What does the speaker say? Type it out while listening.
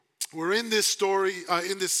We're in this story,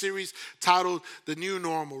 in this series titled The New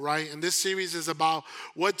Normal, right? And this series is about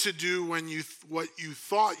what to do when what you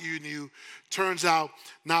thought you knew turns out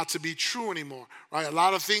not to be true anymore, right? A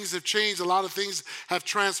lot of things have changed. A lot of things have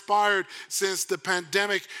transpired since the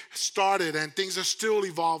pandemic started, and things are still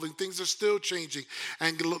evolving. Things are still changing.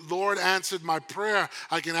 And the Lord answered my prayer.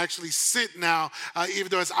 I can actually sit now, even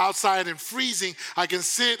though it's outside and freezing, I can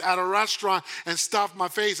sit at a restaurant and stuff my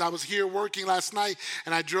face. I was here working last night,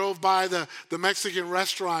 and I drove by the Mexican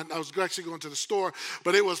restaurant. I was actually going to the store,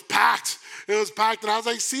 but it was packed. It was packed, and I was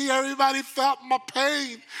like, see, everybody felt my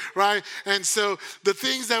pain, right? And so the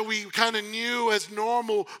things that we kind of knew as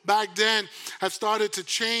normal back then have started to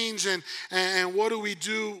change, and what do we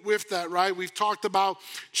do with that, right? We've talked about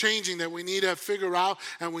changing, that we need to figure out,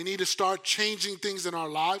 and we need to start changing things in our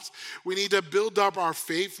lives. We need to build up our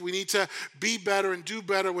faith. We need to be better and do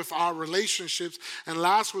better with our relationships. And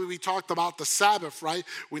last week we talked about the Sabbath, right?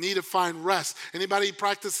 We need to find rest. Anybody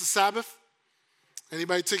practice the Sabbath?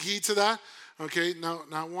 Anybody take heed to that? Okay, no,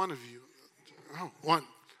 not one of you. Oh, one.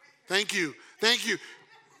 Thank you. Thank you.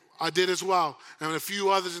 I did as well. And a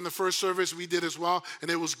few others in the first service, we did as well.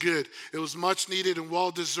 And it was good. It was much needed and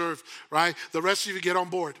well deserved, right? The rest of you get on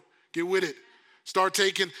board. Get with it. Start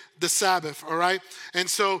taking the Sabbath, all right? And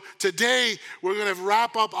so today, we're going to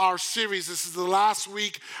wrap up our series. This is the last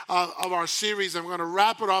week of our series. I'm going to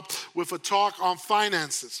wrap it up with a talk on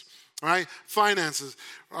finances, all right? Finances,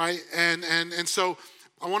 all right? And so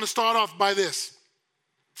I want to start off by this.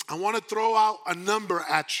 I want to throw out a number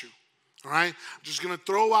at you. All right? I'm just going to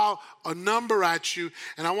throw out a number at you,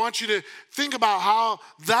 and I want you to think about how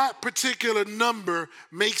that particular number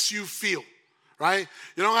makes you feel, right?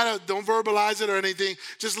 You don't verbalize it or anything.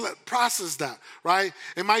 Just process that, right?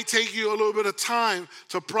 It might take you a little bit of time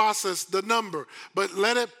to process the number, but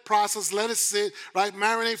let it process, let it sit, right?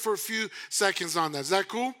 Marinate for a few seconds on that. Is that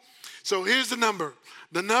cool? So here's the number.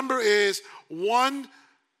 The number is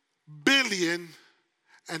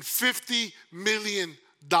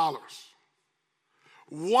 $1,050,000,000.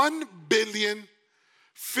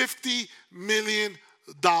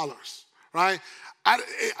 $1,050,000,000, right?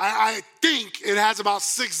 I think it has about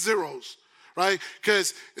 6 zeros, right?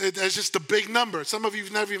 Because it's just a big number. Some of you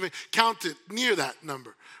have never even counted near that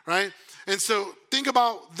number, right? And so think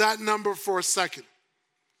about that number for a second.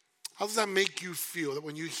 How does that make you feel that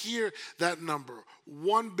when you hear that number,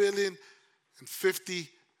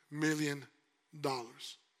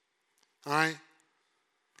 $1,050,000,000? All right?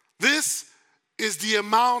 This is the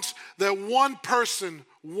amount that one person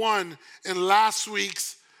won in last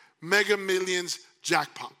week's Mega Millions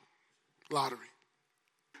jackpot lottery.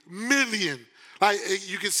 Million. Like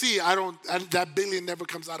you can see, that billion never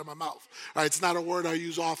comes out of my mouth. Right? It's not a word I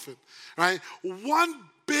use often. Right?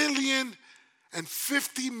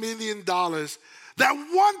 $1,050,000,000 that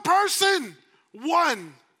one person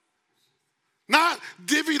won. Not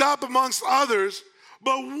divvied up amongst others,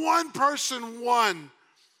 but one person won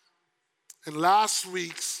in last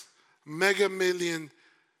week's Mega Million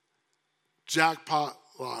jackpot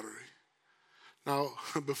lottery. Now,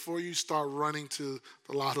 before you start running to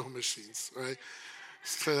the lotto machines, right?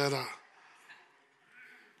 Let's clear that up.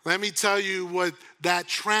 Let me tell you what that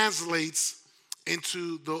translates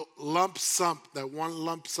into the lump sum, that one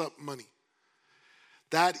lump sum money.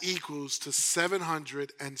 That equals to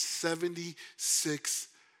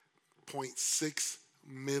 $776.6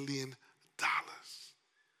 million.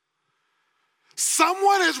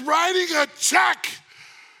 Someone is writing a check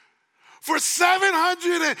for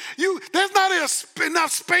 700 there's not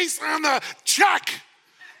enough space on the check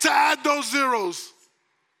to add those zeros.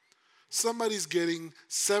 Somebody's getting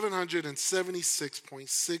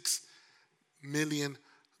 $776.6 million.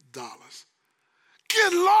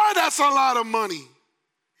 Good Lord, that's a lot of money.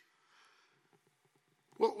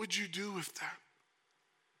 What would you do with that?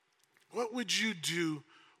 What would you do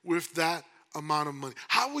with that amount of money?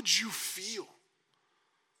 How would you feel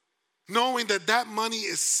knowing that that money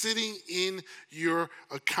is sitting in your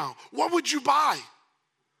account? What would you buy?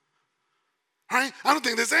 Right? I don't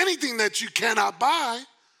think there's anything that you cannot buy.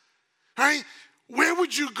 Right? Where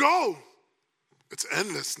would you go? It's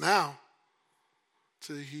endless now.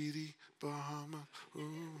 Tahiti, Bahama.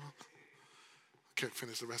 Ooh. I can't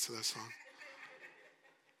finish the rest of that song.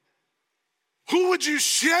 Who would you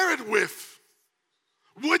share it with?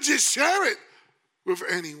 Would you share it with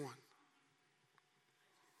anyone?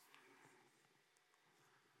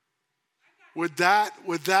 Would that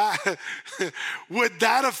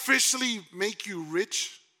officially make you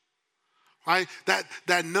rich? Right?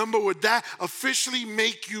 That number, would that officially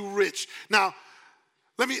make you rich? Now,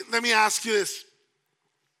 let me ask you this.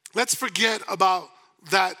 Let's forget about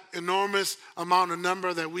that enormous amount of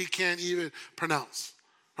number that we can't even pronounce.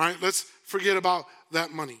 All right, let's forget about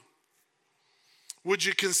that money. Would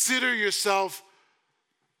you consider yourself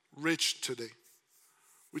rich today?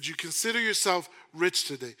 Would you consider yourself rich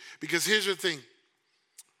today? Because here's the thing.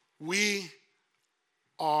 We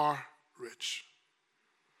are rich.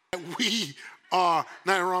 We are,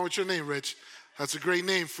 nothing wrong with your name, Rich. That's a great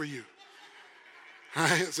name for you. All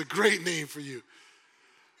right? It's a great name for you.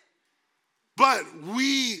 But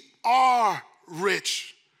we are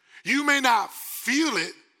rich. You may not feel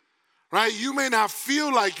it, right? You may not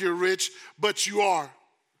feel like you're rich, but you are.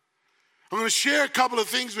 I'm going to share a couple of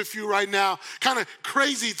things with you right now, kind of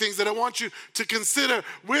crazy things that I want you to consider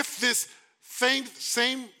with this same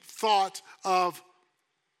thought of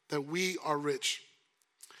that we are rich.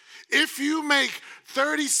 If you make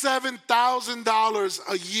 $37,000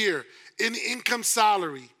 a year in income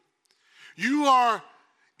salary, you are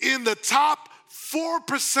in the top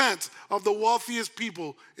 4% of the wealthiest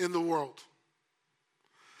people in the world.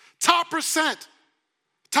 Top 4%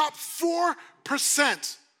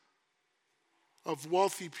 of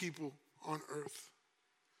wealthy people on earth.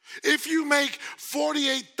 If you make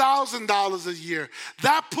 $48,000 a year,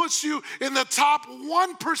 that puts you in the top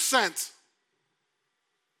 1%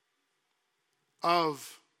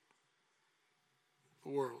 of the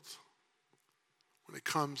world when it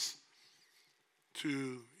comes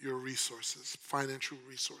to your resources, financial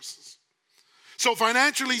resources. So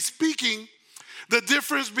financially speaking, the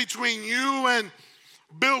difference between you and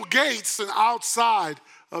Bill Gates and outside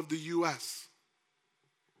of the U.S.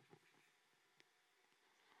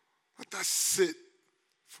 Let that sit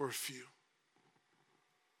for a few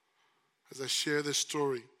as I share this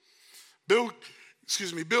story. Bill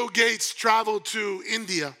Gates traveled to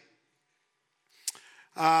India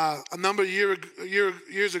a number of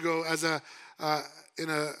years ago in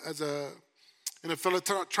a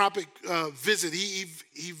philanthropic visit.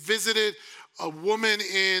 He visited a woman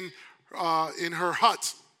in her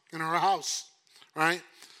hut, in her house, right?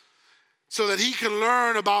 So that he could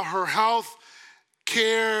learn about her health,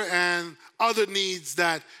 care, and other needs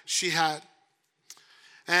that she had.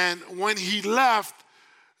 And when he left,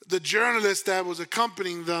 the journalist that was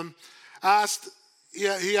accompanying them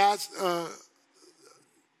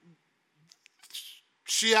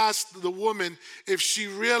she asked the woman if she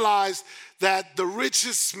realized that the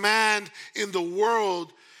richest man in the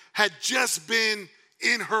world had just been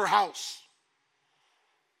in her house.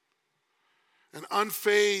 And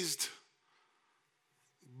unfazed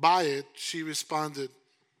by it, she responded,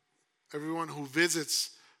 "Everyone who visits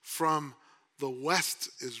from the West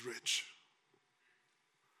is rich."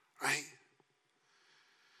 Right?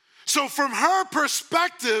 So from her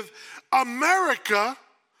perspective, America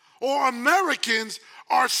or Americans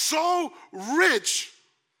are so rich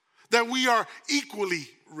that we are equally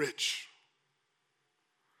rich.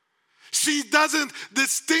 She doesn't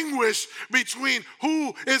distinguish between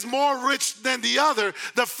who is more rich than the other.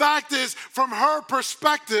 The fact is, from her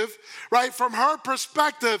perspective, right, from her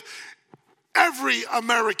perspective, every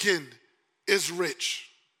American is rich.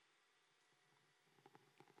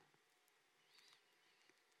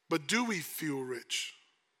 But do we feel rich?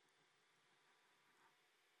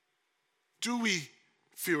 Do we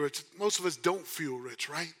feel rich? Most of us don't feel rich,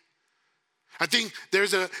 right? I think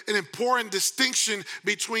there's an important distinction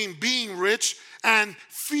between being rich and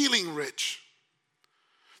feeling rich.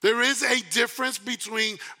 There is a difference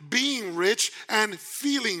between being rich and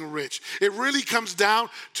feeling rich. It really comes down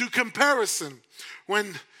to comparison.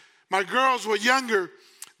 When my girls were younger,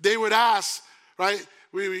 they would ask, right?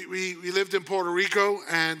 We lived in Puerto Rico,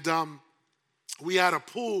 and we had a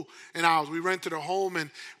pool in our house. We rented a home,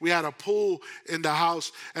 and we had a pool in the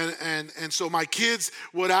house. And so my kids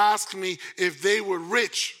would ask me if they were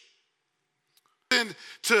rich. And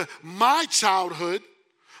to my childhood,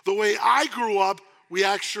 the way I grew up, we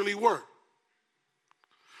actually were.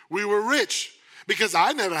 We were rich because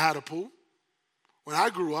I never had a pool when I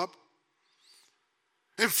grew up.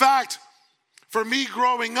 In fact, for me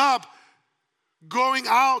growing up, going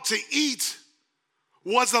out to eat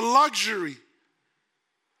was a luxury.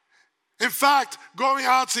 In fact, going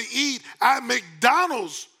out to eat at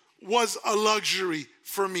McDonald's was a luxury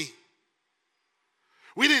for me.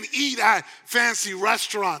 We didn't eat at fancy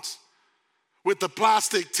restaurants with the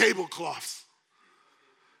plastic tablecloths.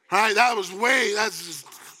 Right? That's way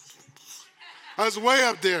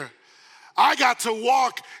up there. I got to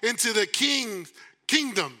walk into the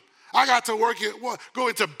kingdom. I got to go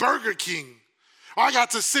into Burger King. I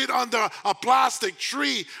got to sit under a plastic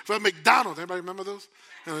tree from McDonald's. Anybody remember those?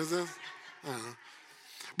 I don't know.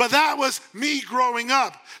 But that was me growing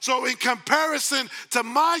up. So in comparison to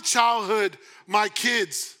my childhood, my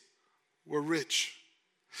kids were rich.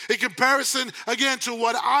 In comparison, again, to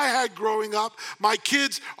what I had growing up, my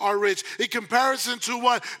kids are rich. In comparison to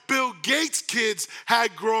what Bill Gates' kids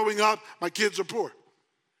had growing up, my kids are poor.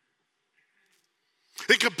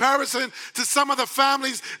 In comparison to some of the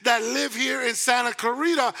families that live here in Santa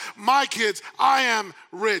Clarita, my kids, I am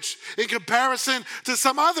rich. In comparison to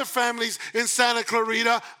some other families in Santa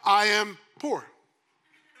Clarita, I am poor.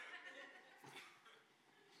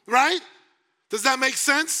 Right? Does that make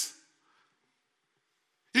sense?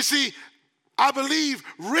 You see, I believe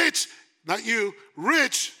rich, not you,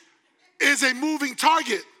 rich is a moving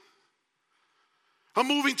target. A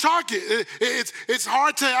moving target. It's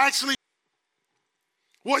hard to actually,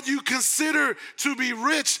 what you consider to be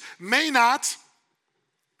rich may not,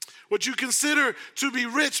 what you consider to be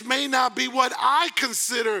rich may not be what I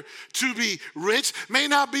consider to be rich, may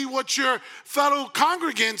not be what your fellow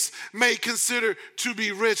congregants may consider to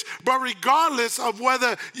be rich. But regardless of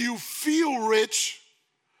whether you feel rich,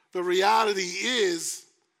 the reality is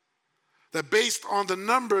that based on the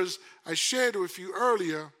numbers I shared with you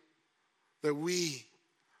earlier, that we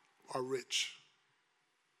are rich.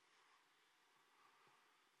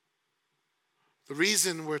 The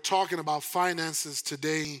reason we're talking about finances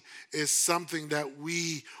today is something that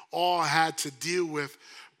we all had to deal with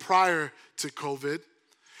prior to COVID.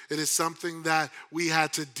 It is something that we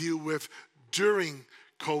had to deal with during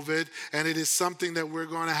COVID, and it is something that we're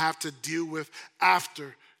going to have to deal with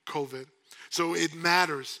after COVID. So it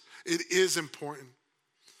matters. It is important.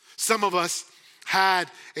 Some of us had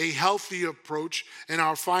a healthy approach in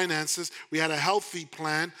our finances. We had a healthy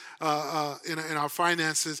plan in our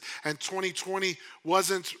finances, and 2020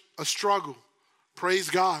 wasn't a struggle. Praise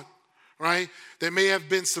God, right? There may have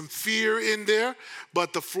been some fear in there,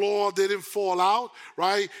 but the floor didn't fall out,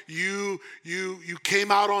 right? You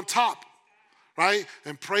came out on top, right?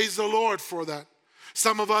 And praise the Lord for that.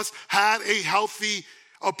 Some of us had a healthy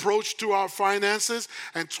approach to our finances,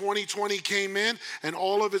 and 2020 came in and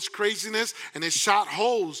all of its craziness, and it shot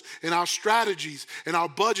holes in our strategies, in our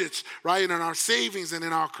budgets, right, and in our savings and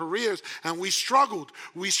in our careers, and we struggled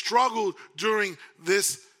during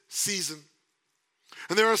this season.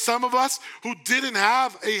 And there are some of us who didn't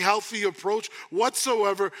have a healthy approach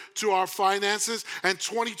whatsoever to our finances, and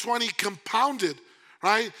 2020 compounded,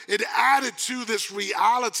 right? It added to this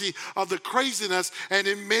reality of the craziness, and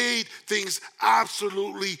it made things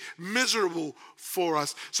absolutely miserable for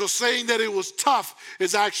us. So saying that it was tough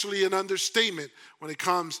is actually an understatement when it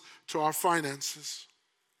comes to our finances.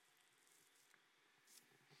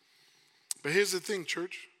 But here's the thing,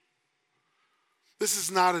 church. This is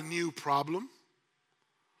not a new problem,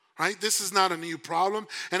 right? This is not a new problem,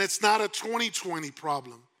 and it's not a 2020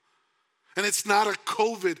 problem, and it's not a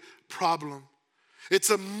COVID problem.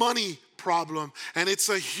 It's a money problem, and it's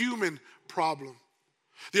a human problem.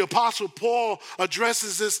 The Apostle Paul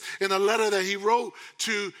addresses this in a letter that he wrote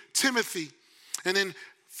to Timothy. And in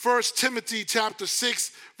 1 Timothy chapter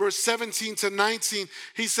 6, verse 17 to 19,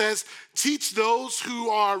 he says, "Teach those who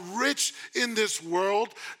are rich in this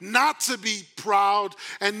world not to be proud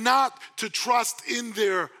and not to trust in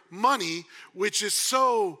their money, which is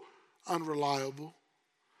so unreliable.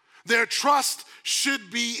 Their trust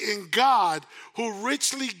should be in God, who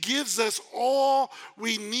richly gives us all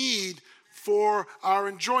we need for our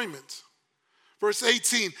enjoyment." Verse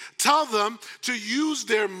 18, "Tell them to use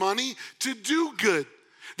their money to do good.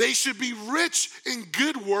 They should be rich in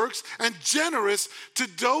good works and generous to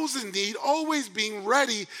those in need, always being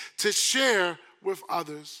ready to share with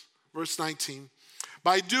others." Verse 19,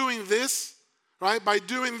 By doing this,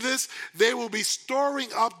 they will be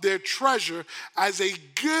storing up their treasure as a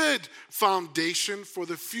good foundation for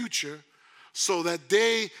the future, so that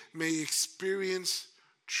they may experience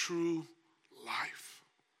true life.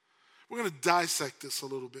 We're going to dissect this a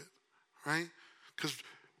little bit, right? Because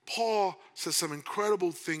Paul says some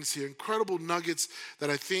incredible things here, incredible nuggets that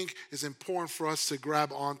I think is important for us to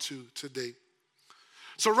grab onto today.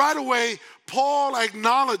 So right away, Paul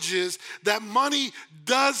acknowledges that money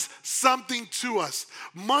does something to us.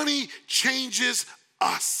 Money changes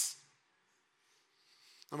us.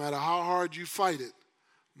 No matter how hard you fight it,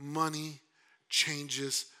 money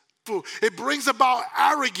changes food. It brings about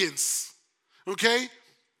arrogance, okay?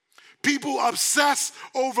 People obsess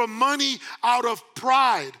over money out of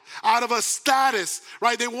pride, out of a status,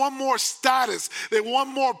 right? They want more status. They want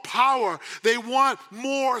more power. They want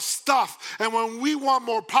more stuff. And when we want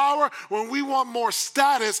more power, when we want more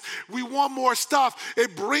status, we want more stuff,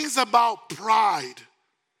 it brings about pride.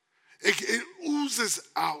 It oozes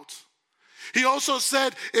out. He also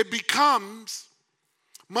said it becomes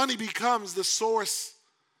money becomes the source.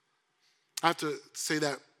 I have to say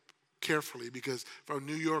that carefully because from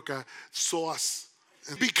New York, source.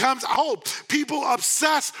 It becomes hope. People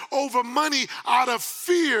obsess over money out of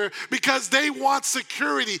fear because they want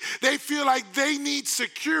security. They feel like they need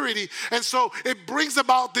security. And so it brings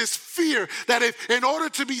about this fear that if in order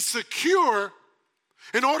to be secure,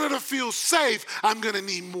 in order to feel safe, I'm going to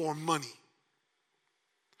need more money.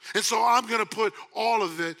 And so I'm going to put all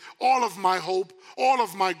of it, all of my hope, all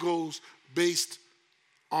of my goals based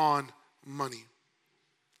on money.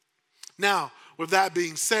 Now, with that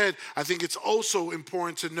being said, I think it's also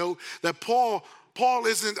important to note that Paul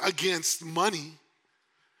isn't against money,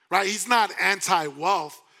 right? He's not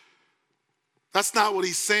anti-wealth. That's not what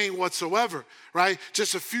he's saying whatsoever, right?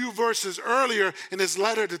 Just a few verses earlier in his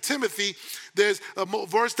letter to Timothy, there's a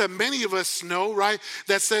verse that many of us know, right?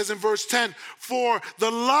 That says in verse 10, "For the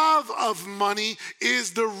love of money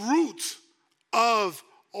is the root of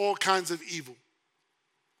all kinds of evil."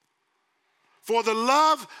 For the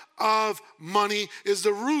love of money is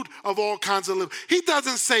the root of all kinds of evil. He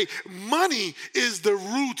doesn't say money is the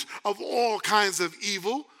root of all kinds of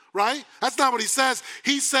evil, right? That's not what he says.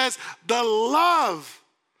 He says the love,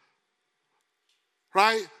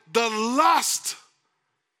 right? The lust,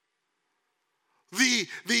 the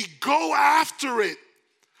go after it,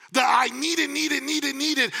 the I need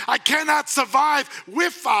it. I cannot survive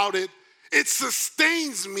without it. It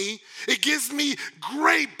sustains me. It gives me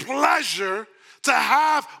great pleasure to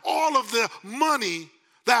have all of the money.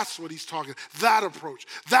 That's what he's talking. That approach.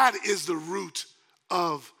 That is the root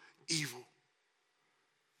of evil.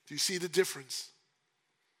 Do you see the difference?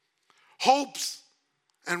 Hopes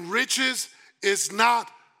and riches is not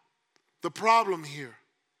the problem here.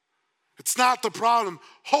 It's not the problem.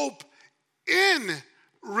 Hope in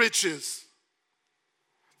riches.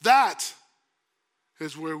 That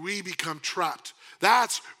is where we become trapped.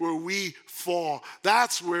 That's where we fall.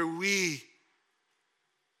 That's where we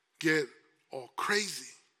get all crazy.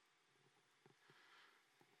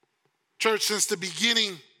 Church, since the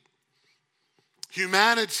beginning,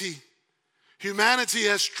 humanity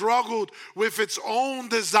has struggled with its own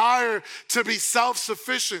desire to be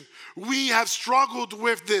self-sufficient. We have struggled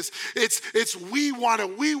with this. It's we want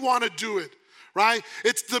to do it. Right?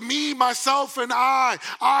 It's the me, myself, and I.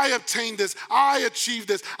 I obtained this. I achieved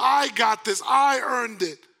this. I got this. I earned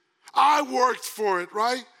it. I worked for it,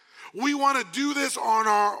 right? We want to do this on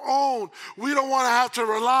our own. We don't want to have to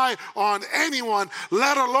rely on anyone,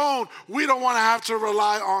 let alone we don't want to have to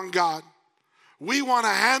rely on God. We want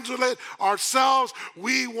to handle it ourselves.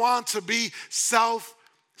 We want to be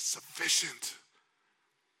self-sufficient.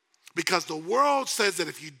 Because the world says that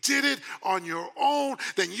if you did it on your own,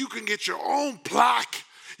 then you can get your own plaque,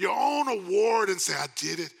 your own award, and say, I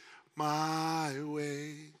did it my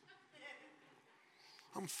way.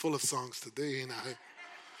 I'm full of songs today, ain't I?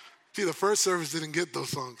 See, the first service didn't get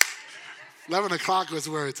those songs. 11 o'clock was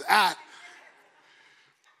where it's at.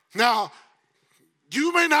 Now,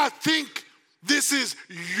 you may not think this is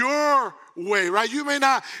your way, right? You may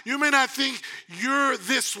not think you're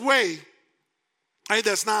this way. Right?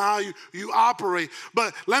 That's not how you operate.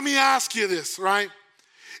 But let me ask you this, right?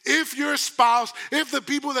 If your spouse, if the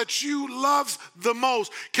people that you love the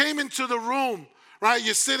most came into the room, right?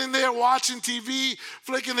 You're sitting there watching TV,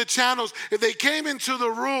 flicking the channels. If they came into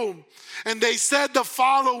the room and they said the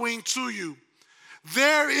following to you,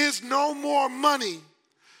 there is no more money.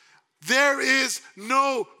 There is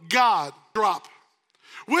no God. Drop.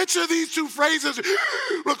 Which of these two phrases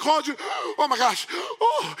will cause you, oh my gosh,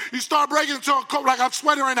 oh, you start breaking into a cold, like I'm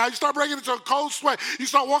sweating right now. You start breaking into a cold sweat. You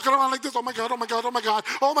start walking around like this, oh my God, oh my God, oh my God,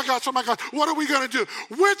 oh my gosh, oh my God. What are we going to do?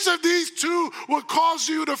 Which of these two will cause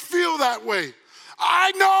you to feel that way?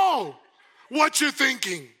 I know what you're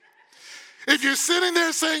thinking. If you're sitting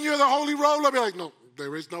there saying you're the holy roller, I'll be like, no,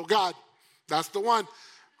 there is no God. That's the one.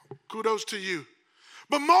 Kudos to you.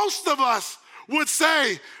 But most of us would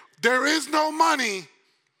say, there is no money.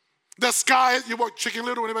 The sky, you walk Chicken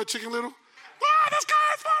Little, anybody Chicken Little? Oh, the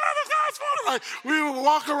sky is falling, right? We will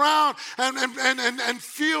walk around and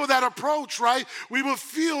feel that approach, right? We will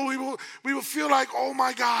feel like, oh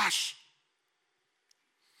my gosh.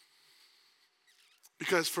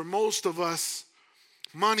 Because for most of us,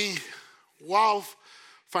 money, wealth,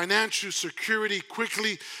 financial security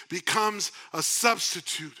quickly becomes a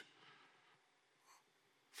substitute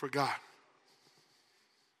for God.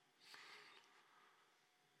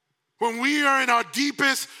 When we are in our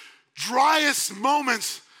deepest, driest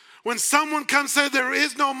moments, when someone comes and says there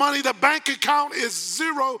is no money, the bank account is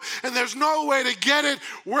zero, and there's no way to get it,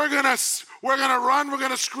 we're gonna run, we're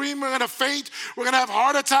gonna scream, we're gonna faint, we're gonna have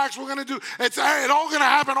heart attacks, it's all gonna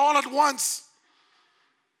happen all at once.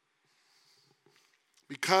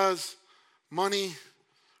 Because money,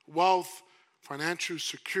 wealth, financial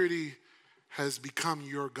security has become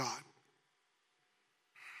your God.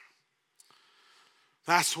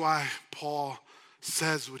 That's why Paul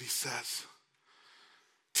says what he says.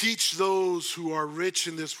 Teach those who are rich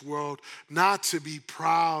in this world not to be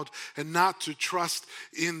proud and not to trust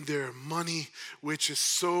in their money, which is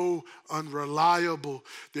so unreliable.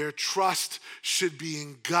 Their trust should be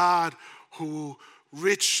in God, who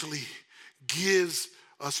richly gives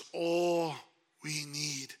us all we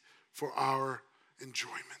need for our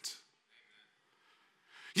enjoyment.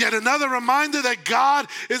 Yet another reminder that God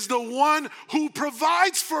is the one who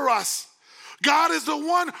provides for us. God is the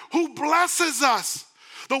one who blesses us.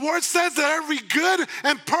 The word says that every good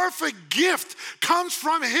and perfect gift comes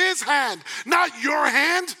from his hand, not your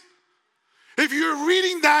hand. If you're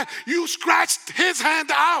reading that, you scratched his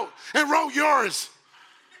hand out and wrote yours,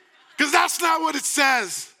 because that's not what it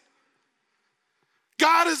says.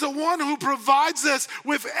 God is the one who provides us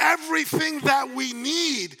with everything that we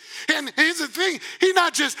need. And here's the thing, he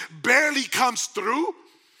not just barely comes through.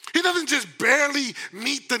 He doesn't just barely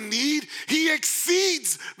meet the need. He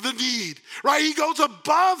exceeds the need, right? He goes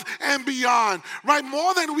above and beyond, right?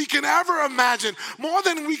 More than we can ever imagine, more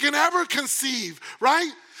than we can ever conceive,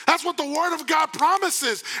 right? That's what the Word of God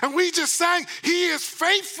promises. And we just sang, he is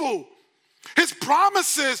faithful. His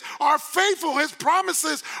promises are faithful. His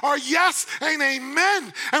promises are yes and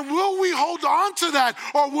amen. And will we hold on to that,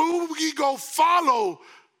 or will we go follow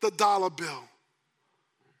the dollar bill?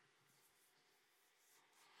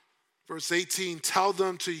 Verse 18, tell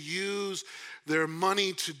them to use their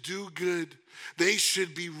money to do good. They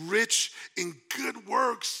should be rich in good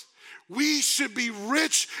works. We should be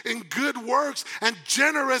rich in good works and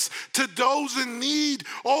generous to those in need,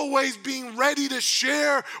 always being ready to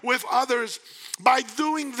share with others. By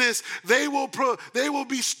doing this, they will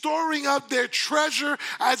be storing up their treasure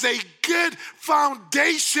as a good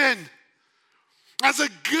foundation,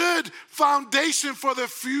 for the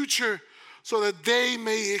future, so that they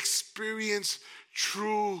may experience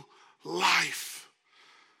true life.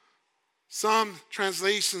 Some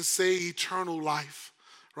translations say eternal life,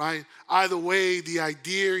 right? Either way, the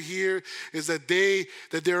idea here is that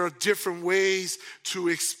there are different ways to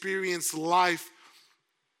experience life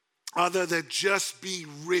other than just being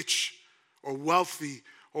rich or wealthy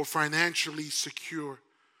or financially secure.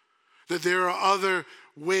 That there are other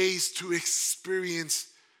ways to experience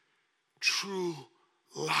true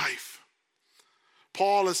life.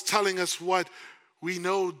 Paul is telling us what we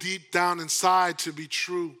know deep down inside to be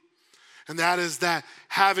true. And that is that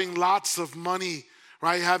having lots of money,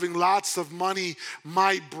 right? Having lots of money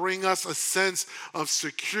might bring us a sense of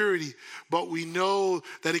security, but we know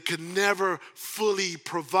that it can never fully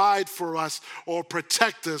provide for us or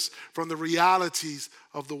protect us from the realities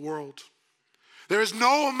of the world. There is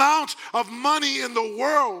no amount of money in the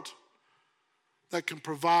world that can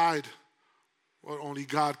provide what only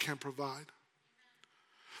God can provide.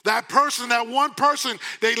 That one person,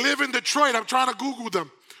 they live in Detroit. I'm trying to Google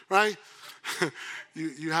them, right?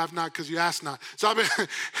 You have not because you asked not. So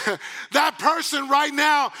that person right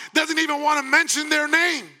now doesn't even want to mention their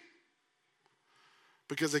name.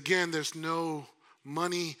 Because again, there's no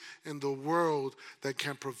money in the world that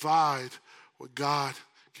can provide what God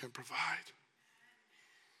can provide.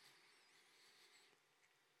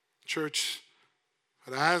 Church,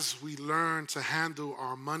 but as we learn to handle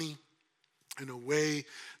our money in a way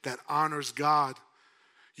that honors God,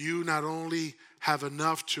 you not only have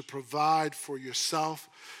enough to provide for yourself,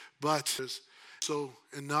 but also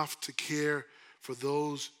enough to care for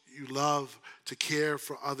those you love, to care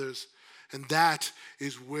for others. And that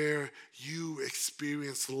is where you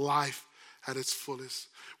experience life at its fullest,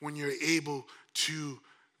 when you're able to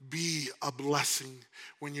be a blessing,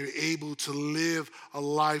 when you're able to live a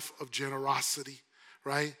life of generosity,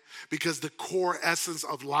 right? Because the core essence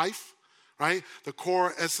of life, right? The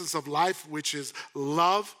core essence of life, which is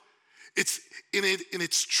love, it's in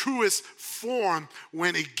its truest form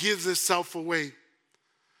when it gives itself away.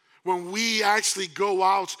 When we actually go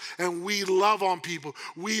out and we love on people,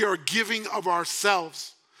 we are giving of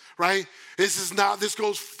ourselves, right? This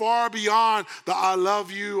goes far beyond the I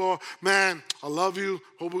love you or man, I love you,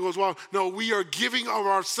 hope it goes well. No, we are giving of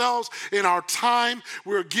ourselves in our time.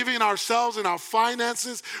 We're giving ourselves in our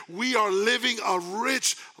finances. We are living a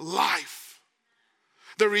rich life.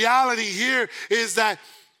 The reality here is that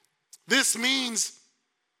this means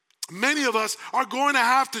many of us are going to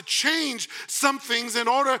have to change some things in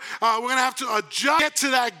order, we're going to have to adjust, get to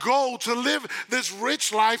that goal to live this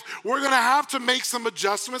rich life. We're going to have to make some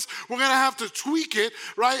adjustments. We're going to have to tweak it,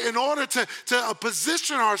 right, in order to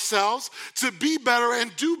position ourselves to be better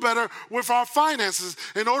and do better with our finances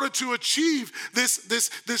in order to achieve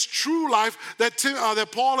this true life that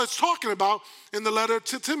Paul is talking about in the letter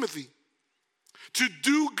to Timothy. To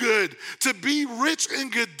do good, to be rich in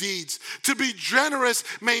good deeds, to be generous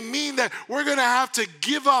may mean that we're going to have to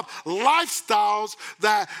give up lifestyles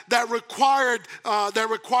that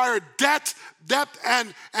require debt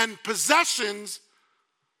and possessions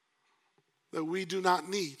that we do not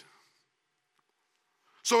need.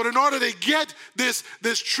 So in order to get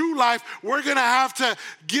this true life, we're going to have to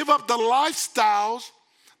give up the lifestyles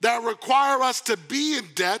that require us to be in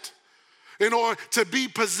debt, in order to be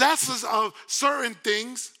possessors of certain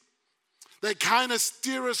things that kind of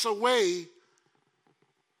steer us away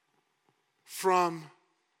from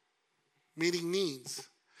meeting needs.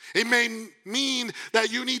 It may mean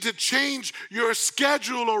that you need to change your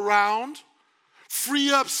schedule around,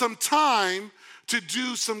 free up some time to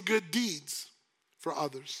do some good deeds for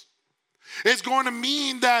others. It's going to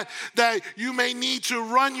mean that you may need to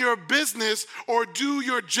run your business or do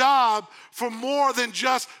your job for more than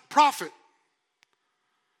just profit,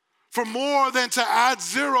 for more than to add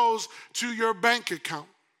zeros to your bank account.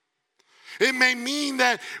 It may mean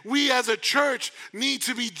that we as a church need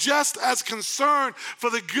to be just as concerned for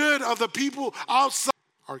the good of the people outside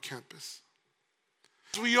our campus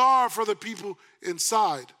as we are for the people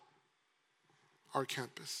inside our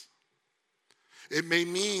campus. It may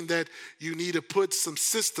mean that you need to put some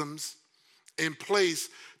systems in place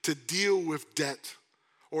to deal with debt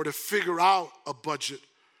or to figure out a budget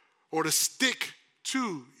or to stick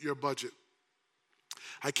to your budget.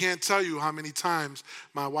 I can't tell you how many times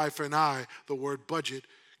my wife and I, the word budget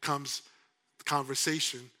comes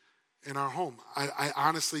conversation in our home. I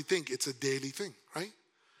honestly think it's a daily thing, right?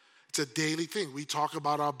 It's a daily thing. We talk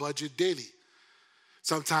about our budget daily.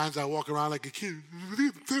 Sometimes I walk around like a kid,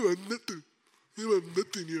 nothing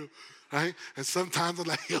here, right? And sometimes I'm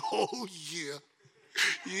like, oh yeah,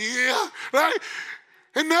 right?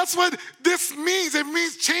 And that's what this means. It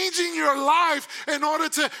means changing your life in order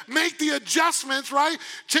to make the adjustments, right?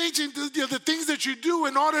 Changing the things that you do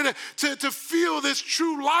in order to feel this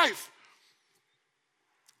true life.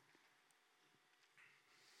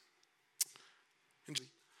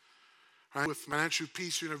 Right? With Financial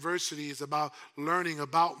Peace University is about learning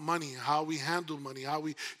about money, how we handle money, how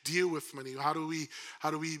we deal with money, how do we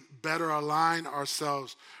better align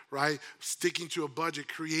ourselves, right? Sticking to a budget,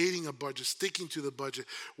 creating a budget, sticking to the budget.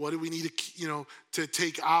 What do we need to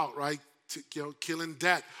take out, right? Killing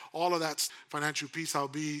debt, all of that. Financial Peace, I'll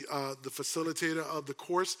be the facilitator of the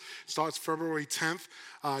course. It starts February 10th.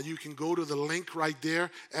 You can go to the link right there,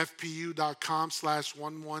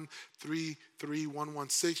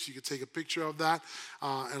 fpu.com/1133116. You can take a picture of that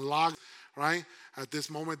and log, right? At this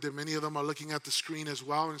moment, many of them are looking at the screen as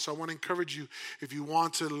well. And so I want to encourage you, if you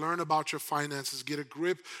want to learn about your finances, get a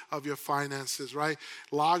grip of your finances, right?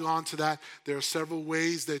 Log on to that. There are several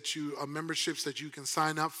ways that memberships that you can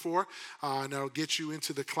sign up for, and that'll get you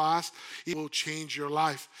into the class. It will change your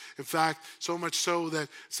life. In fact, so much so that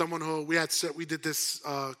someone who we did this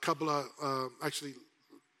actually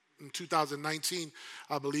in 2019,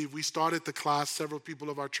 I believe, we started the class. Several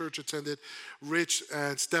people of our church attended. Rich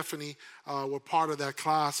and Stephanie were part of that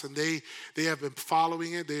class, and they have been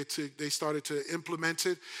following it. They started to implement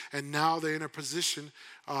it, and now they're in a position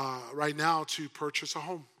right now to purchase a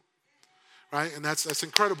home, right? And that's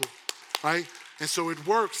incredible, right? And so it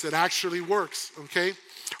works. It actually works, okay?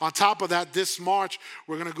 On top of that, this March,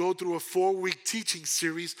 we're going to go through a 4-week teaching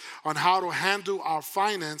series on how to handle our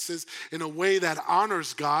finances in a way that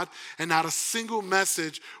honors God, and not a single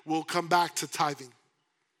message will come back to tithing.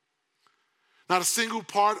 Not a single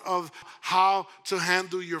part of how to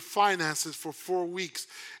handle your finances for 4 weeks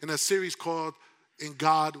in a series called In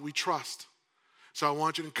God We Trust. So I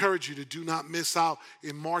want to encourage you to do not miss out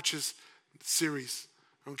in March's series,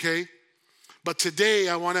 okay? But today,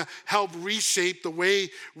 I want to help reshape the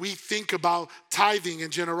way we think about tithing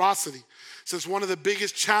and generosity. Since one of the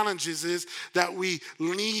biggest challenges is that we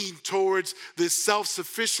lean towards this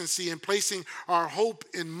self-sufficiency and placing our hope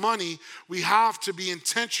in money, we have to be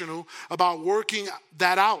intentional about working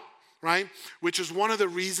that out, right? Which is one of the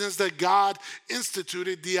reasons that God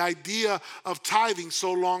instituted the idea of tithing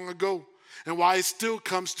so long ago. And why it still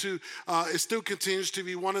continues to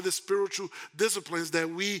be one of the spiritual disciplines that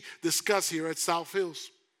we discuss here at South Hills.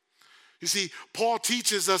 You see, Paul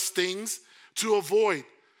teaches us things to avoid,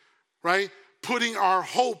 right? Putting our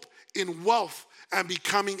hope in wealth and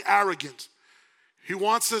becoming arrogant. He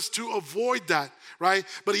wants us to avoid that, right?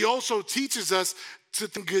 But he also teaches us to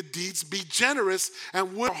think good deeds, be generous,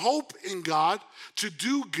 and with hope in God, to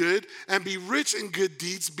do good and be rich in good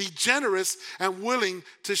deeds, be generous and willing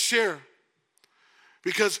to share.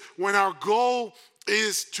 Because when our goal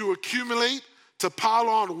is to accumulate, to pile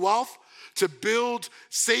on wealth, to build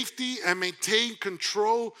safety and maintain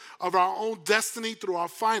control of our own destiny through our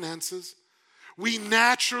finances, we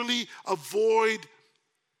naturally avoid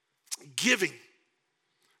giving,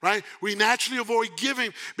 right? We naturally avoid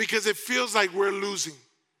giving because it feels like we're losing.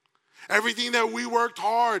 Everything that we worked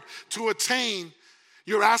hard to attain,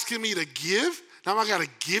 you're asking me to give? Now I got to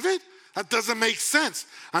give it? That doesn't make sense.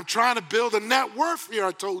 I'm trying to build a net worth here,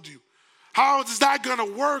 I told you. How is that going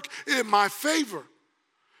to work in my favor?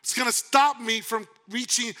 It's going to stop me from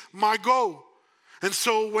reaching my goal. And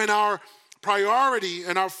so when our priority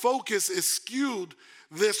and our focus is skewed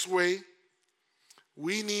this way,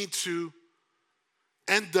 we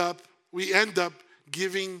end up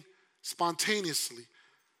giving spontaneously,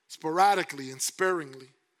 sporadically, and sparingly,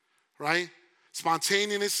 right?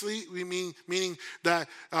 Spontaneously, meaning that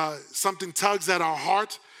something tugs at our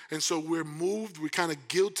heart, and so we're moved, we're kind of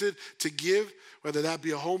guilted to give, whether that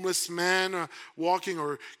be a homeless man walking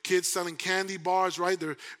or kids selling candy bars, right?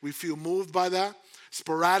 We feel moved by that.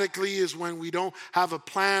 Sporadically is when we don't have a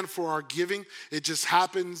plan for our giving. It just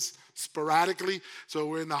happens sporadically. So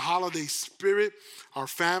we're in the holiday spirit. Our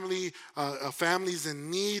family's in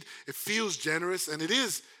need. It feels generous, and it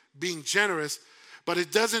is being generous, but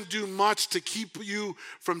it doesn't do much to keep you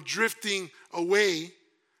from drifting away,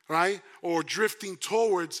 right? Or drifting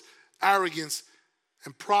towards arrogance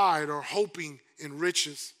and pride or hoping in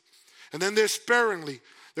riches. And then there's sparingly.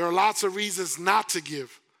 There are lots of reasons not to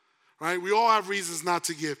give, right? We all have reasons not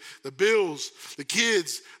to give. The bills, the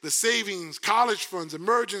kids, the savings, college funds,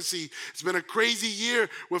 emergency. It's been a crazy year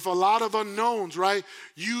with a lot of unknowns, right?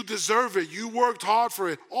 You deserve it. You worked hard for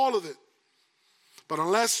it, all of it. But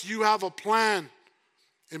unless you have a plan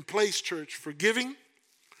in place, church, for giving,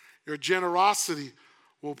 your generosity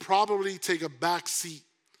will probably take a back seat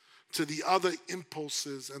to the other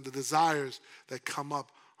impulses and the desires that come up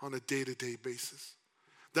on a day-to-day basis.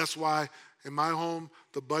 That's why in my home,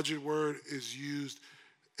 the budget word is used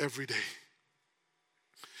every day.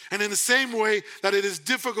 And in the same way that it is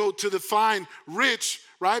difficult to define rich,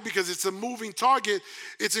 right, because it's a moving target,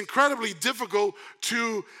 it's incredibly difficult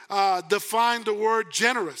to define the word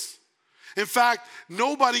generous. In fact,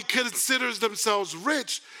 nobody considers themselves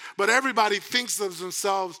rich, but everybody thinks of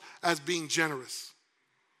themselves as being generous.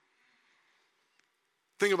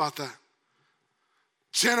 Think about that.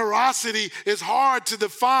 Generosity is hard to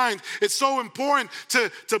define. It's so important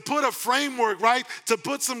to put a framework, right? To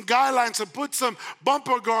put some guidelines, to put some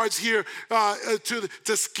bumper guards here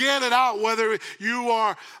to scale it out, whether you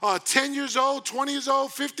are 10 years old, 20 years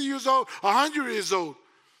old, 50 years old, 100 years old.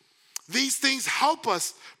 These things help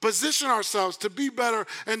us position ourselves to be better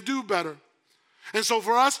and do better. And so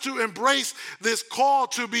for us to embrace this call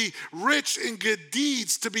to be rich in good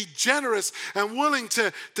deeds, to be generous and willing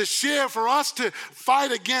to share, for us to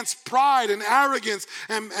fight against pride and arrogance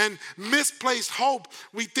and misplaced hope,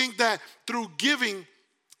 we think that through giving,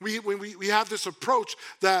 we have this approach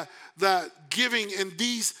that giving in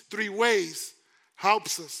these three ways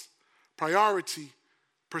helps us: priority,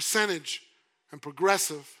 percentage, and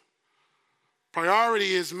progressive.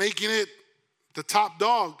 Priority is making it the top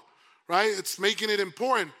dog, right? It's making it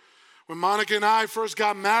important. When Monica and I first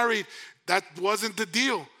got married, that wasn't the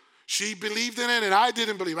deal. She believed in it and I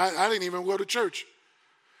didn't believe. I didn't even go to church.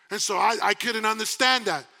 And so I couldn't understand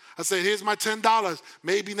that. I said, here's my $10.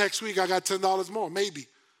 Maybe next week I got $10 more, maybe.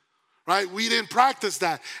 Right? We didn't practice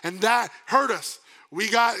that. And that hurt us. We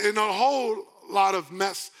got in a whole lot of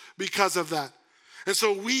mess because of that. And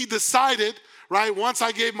so we decided, right, once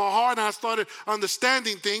I gave my heart and I started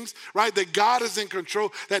understanding things, right, that God is in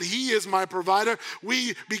control, that He is my provider,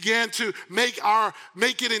 we began to make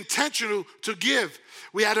it intentional to give.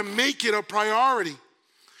 We had to make it a priority.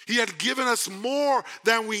 He had given us more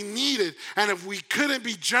than we needed. And if we couldn't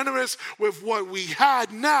be generous with what we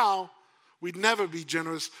had now, we'd never be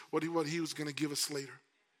generous with what He was going to give us later.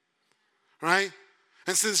 Right?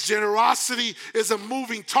 And since generosity is a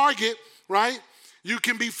moving target, right, you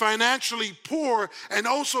can be financially poor and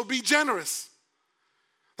also be generous.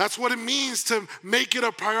 That's what it means to make it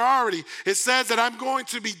a priority. It says that I'm going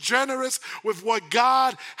to be generous with what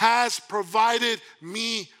God has provided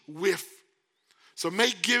me with. So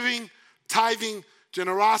make giving, tithing,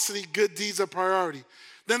 generosity, good deeds a priority.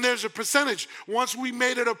 then there's a percentage. Once we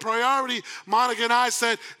made it a priority, Monica and I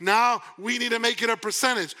said, now we need to make it a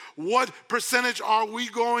percentage. What percentage are we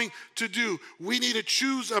going to do? We need to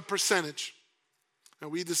choose a percentage. And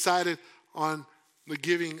we decided on the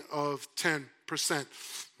giving of 10%.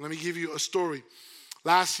 Let me give you a story.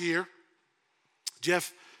 Last year,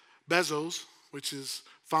 Jeff Bezos, which is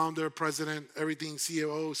founder, president, everything,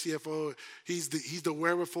 CEO, CFO, he's the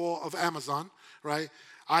wherewithal of Amazon, right?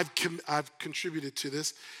 I've contributed to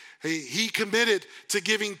this. He committed to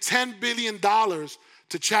giving $10 billion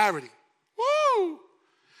to charity. Woo!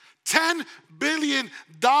 $10 billion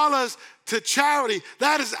to charity.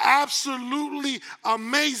 That is absolutely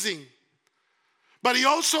amazing. But he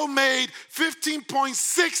also made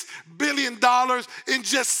 $15.6 billion in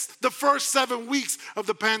just the first 7 weeks of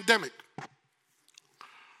the pandemic.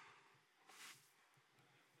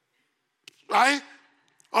 Right?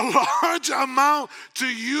 A large amount to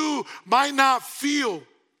you might not feel,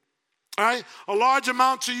 right? A large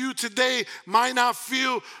amount to you today might not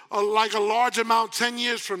feel like a large amount 10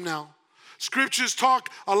 years from now. Scriptures talk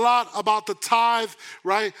a lot about the tithe,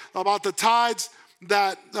 right? About the tithes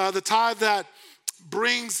that, the tithe that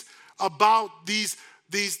brings about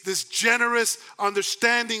this generous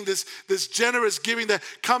understanding, this generous giving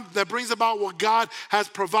that brings about what God has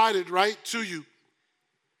provided, right, to you.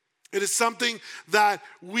 It is something that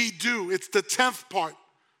we do. It's the 10th part.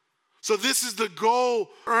 So this is the goal,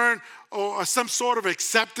 earn or some sort of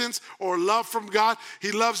acceptance or love from God.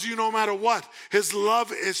 He loves you no matter what. His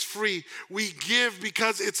love is free. We give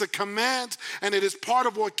because it's a command and it is part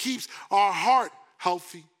of what keeps our heart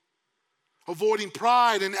healthy. Avoiding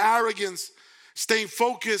pride and arrogance, staying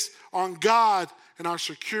focused on God and our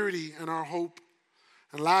security and our hope.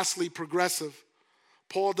 And lastly, progressive.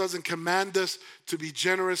 Paul doesn't command us to be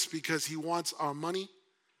generous because he wants our money,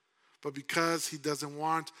 but because he doesn't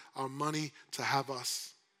want our money to have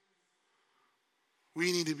us.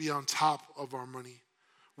 We need to be on top of our money.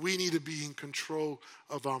 We need to be in control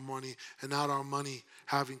of our money and not our money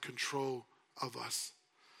having control of us.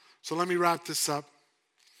 So let me wrap this up.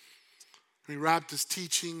 Let me wrap this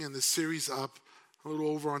teaching and this series up. A little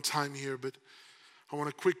over on time here, but I want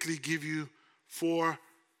to quickly give you 4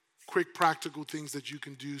 quick practical things that you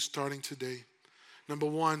can do starting today. Number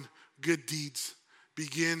 1, good deeds.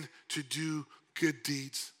 Begin to do good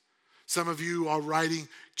deeds. Some of you are writing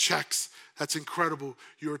checks. That's incredible.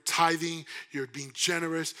 You're tithing, you're being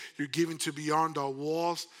generous, you're giving to beyond our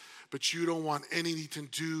walls, but you don't want anything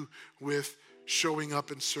to do with showing up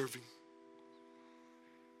and serving.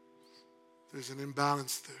 There's an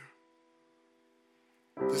imbalance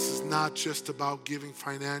there. This is not just about giving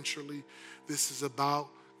financially. This is about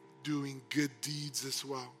doing good deeds as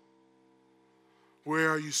well.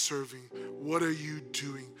 Where are you serving? What are you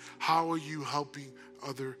doing? How are you helping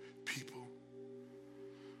other people?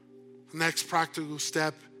 The next practical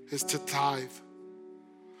step is to tithe.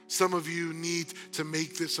 Some of you need to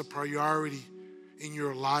make this a priority in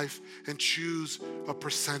your life and choose a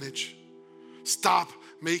percentage. Stop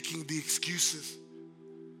making the excuses.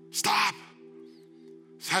 Stop.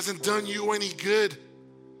 This hasn't done you any good.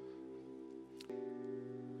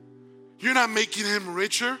 You're not making him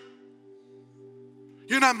richer.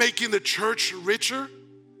 You're not making the church richer.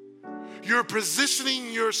 You're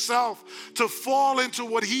positioning yourself to fall into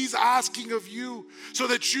what he's asking of you so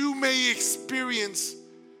that you may experience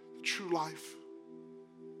true life.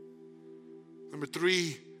 Number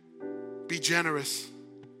 3, be generous.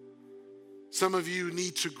 Some of you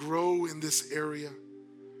need to grow in this area.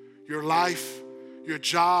 Your life, your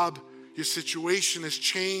job, your situation has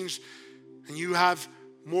changed, and you have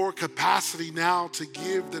more capacity now to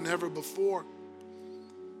give than ever before.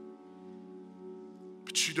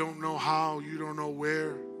 But you don't know how, you don't know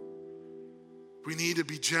where. We need to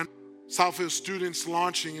be generous. Southfield Students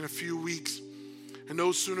launching in a few weeks. And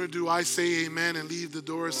no sooner do I say amen and leave the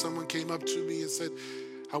door, someone came up to me and said,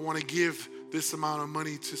 I want to give this amount of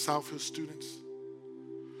money to Southfield Students.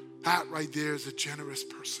 That right there is a generous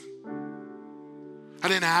person. I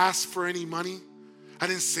didn't ask for any money. I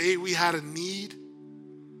didn't say we had a need.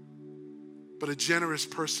 But a generous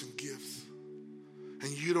person gives.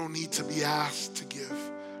 And you don't need to be asked to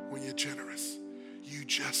give when you're generous. You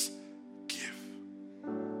just give.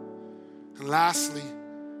 And lastly,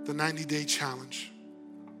 the 90-day challenge.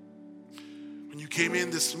 When you came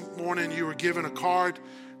in this morning, you were given a card,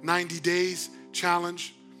 90 days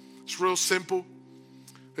challenge. It's real simple.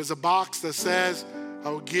 There's a box that says, I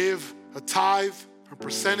will give a tithe, a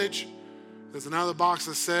percentage. There's another box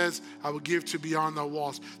that says, I will give to beyond the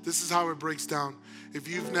walls. This is how it breaks down. If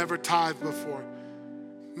you've never tithed before,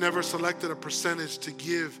 never selected a percentage to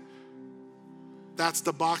give, that's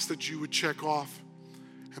the box that you would check off.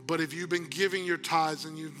 But if you've been giving your tithes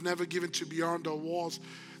and you've never given to Beyond Our Walls,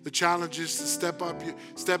 the challenge is to step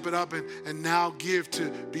it up and now give to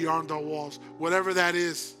Beyond Our Walls. Whatever that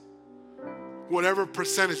is, whatever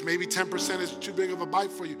percentage, maybe 10% is too big of a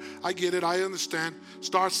bite for you. I get it, I understand.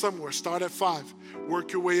 Start somewhere, start at 5,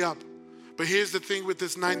 work your way up. But here's the thing with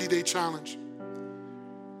this 90-day challenge.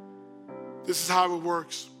 This is how it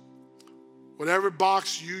works. Whatever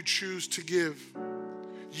box you choose to give,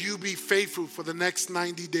 you be faithful for the next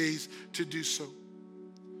 90 days to do so.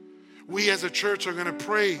 We as a church are going to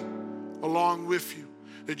pray along with you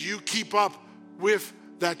that you keep up with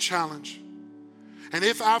that challenge. And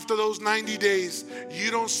if after those 90 days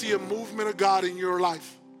you don't see a movement of God in your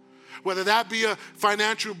life, whether that be a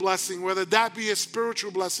financial blessing, whether that be a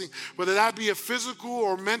spiritual blessing, whether that be a physical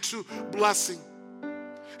or mental blessing,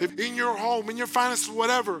 if in your home, in your finances,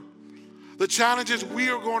 whatever, the challenge is we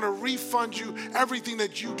are going to refund you everything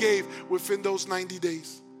that you gave within those 90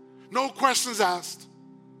 days. No questions asked.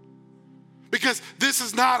 Because this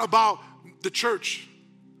is not about the church.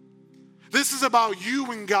 This is about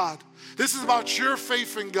you and God. This is about your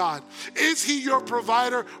faith in God. Is He your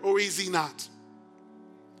provider or is He not?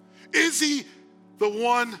 Is He the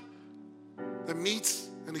one that meets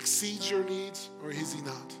and exceeds your needs or is He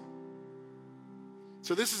not?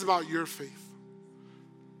 So this is about your faith.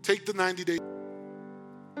 Take the 90 days.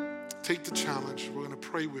 Take the challenge. We're going to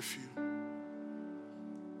pray with you.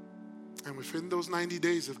 And within those 90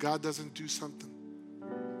 days, if God doesn't do something,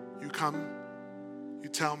 you come, you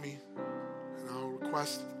tell me, and I'll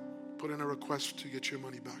put in a request to get your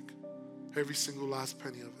money back. Every single last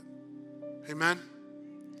penny of it. Amen?